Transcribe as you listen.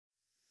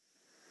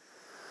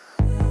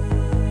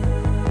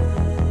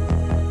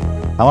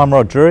Hello,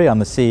 I'm Drury, I'm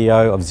the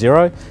CEO of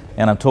Xero,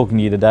 and I'm talking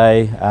to you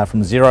today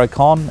from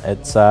XeroCon.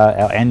 It's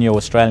our annual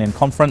Australian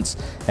conference,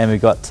 and we've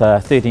got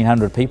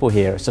 1,300 people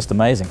here. It's just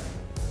amazing.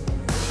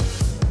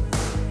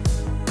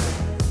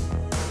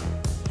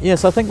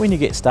 Yes, I think when you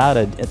get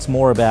started, it's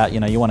more about,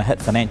 you want to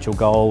hit financial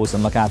goals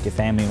and look after your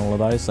family and all of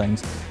those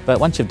things. But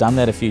once you've done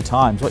that a few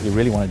times, what you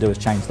really want to do is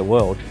change the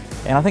world.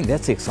 And I think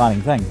that's the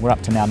exciting thing. We're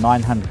up to now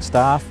 900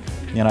 staff.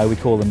 We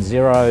call them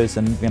Xeros,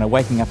 and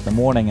waking up in the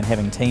morning and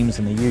having teams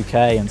in the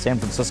UK and San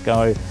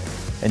Francisco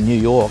and New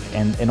York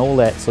and all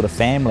that sort of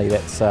family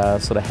that's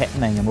sort of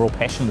happening, and we're all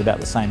passionate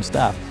about the same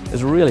stuff,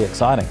 is really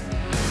exciting.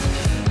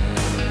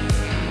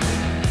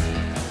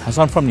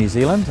 So I'm from New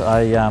Zealand.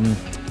 I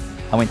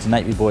went to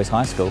Napier Boys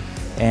High School,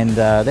 and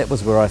that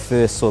was where I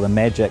first saw the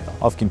magic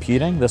of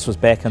computing. This was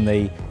back in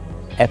the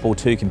Apple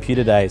II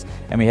computer days,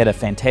 and we had a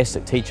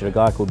fantastic teacher, a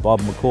guy called Bob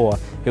McCaw,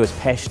 who was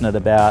passionate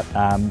about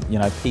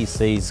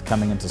PCs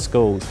coming into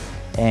schools.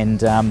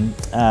 And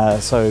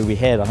so we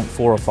had, I think,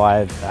 4 or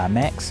 5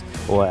 Macs,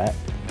 or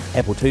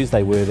Apple IIs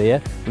they were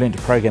there. We learned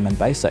to program in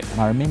BASIC, and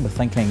I remember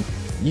thinking,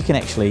 you can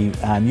actually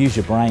use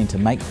your brain to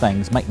make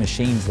things, make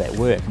machines that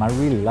work, and I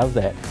really love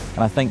that.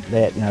 And I think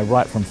that,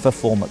 right from 5th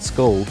form at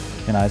school,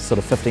 sort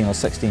of 15 or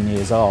 16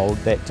 years old,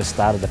 that just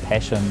started a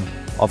passion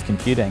of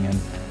computing, and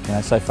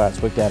so far it's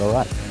worked out all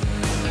right.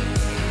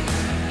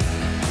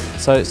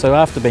 So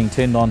after being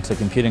turned on to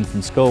computing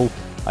from school,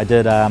 I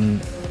did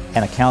an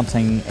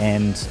accounting,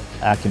 and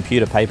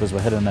computer papers were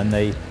hidden in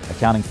the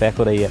accounting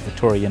faculty at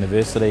Victoria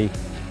University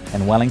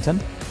in Wellington,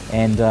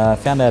 and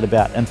found out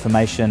about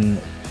information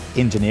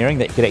engineering,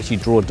 that you could actually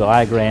draw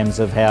diagrams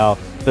of how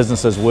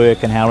businesses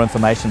work and how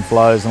information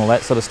flows and all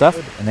that sort of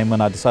stuff. And then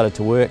when I decided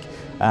to work,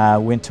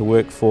 went to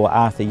work for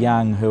Arthur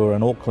Young, who are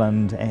in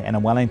Auckland and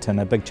in Wellington,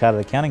 a big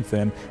chartered accounting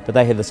firm, but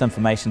they had this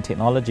information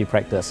technology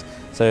practice.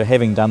 So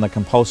having done the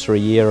compulsory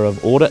year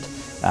of audit,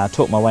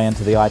 taught my way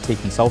into the IT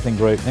consulting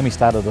group. Then we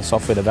started a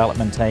software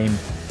development team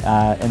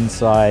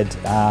inside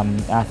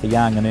Arthur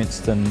Young and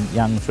Ernst &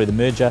 Young through the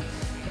merger,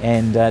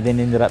 and then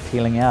ended up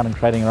peeling out and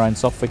creating our own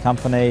software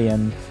company,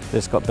 and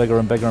just got bigger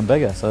and bigger and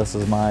bigger. So this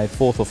is my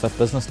 4th or 5th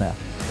business now.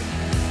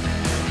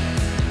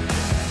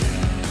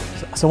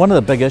 So one of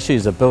the big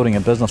issues of building a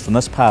business from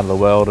this part of the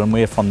world, and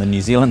we're from the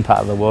New Zealand part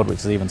of the world, which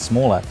is even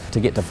smaller, to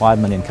get to 5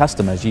 million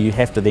customers, you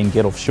have to then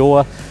get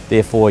offshore.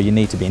 Therefore, you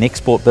need to be an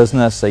export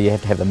business, so you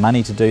have to have the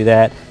money to do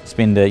that,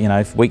 spend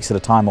weeks at a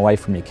time away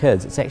from your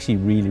kids. It's actually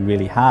really,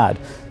 really hard,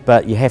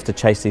 but you have to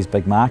chase these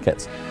big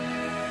markets.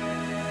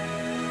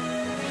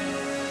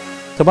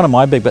 So one of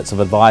my big bits of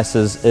advice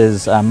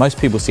is most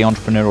people see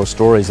entrepreneurial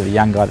stories of a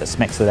young guy that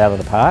smacks it out of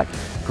the park.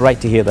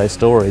 Great to hear those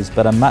stories,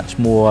 but a much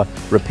more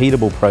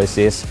repeatable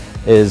process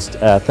is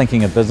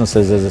thinking of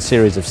businesses as a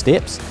series of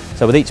steps.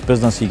 So with each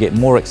business you get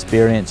more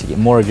experience, you get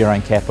more of your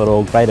own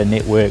capital, greater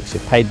networks,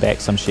 you've paid back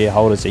some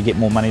shareholders, so you get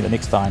more money the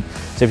next time.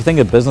 So if you think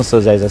of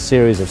businesses as a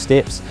series of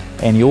steps,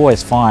 and you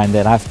always find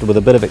that after with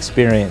a bit of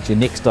experience, your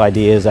next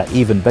ideas are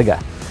even bigger.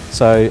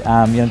 So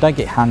don't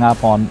get hung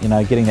up on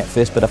getting that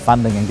first bit of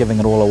funding and giving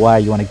it all away.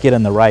 You want to get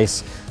in the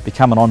race,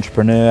 become an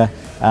entrepreneur.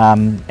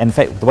 In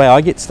fact, the way I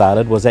get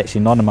started was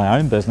actually not in my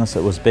own business.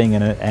 It was being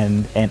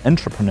an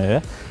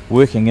entrepreneur,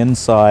 working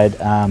inside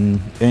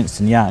Ernst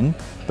 & Young,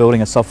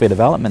 building a software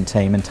development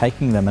team and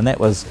taking them. And that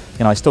was,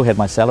 I still had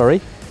my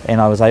salary,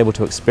 and I was able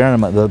to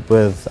experiment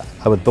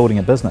with building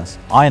a business.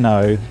 I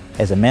know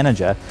as a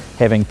manager,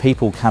 having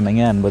people coming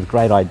in with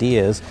great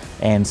ideas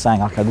and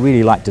saying, I'd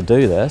really like to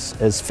do this,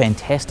 is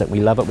fantastic. We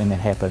love it when that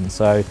happens.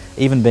 So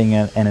even being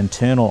an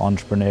internal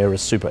entrepreneur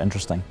is super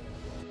interesting.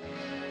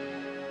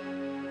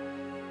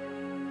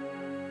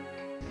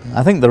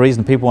 I think the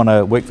reason people want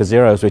to work for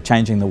Xero is we're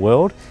changing the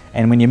world,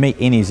 and when you meet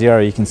any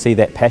Xero you can see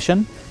that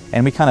passion,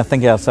 and we kind of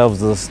think of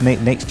ourselves as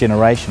this next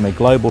generation. We're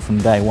global from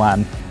day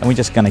one, and we're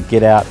just going to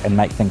get out and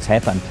make things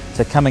happen.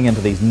 So coming into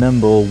these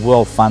nimble,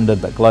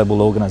 well-funded but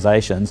global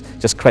organisations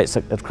just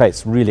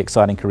creates really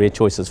exciting career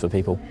choices for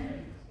people.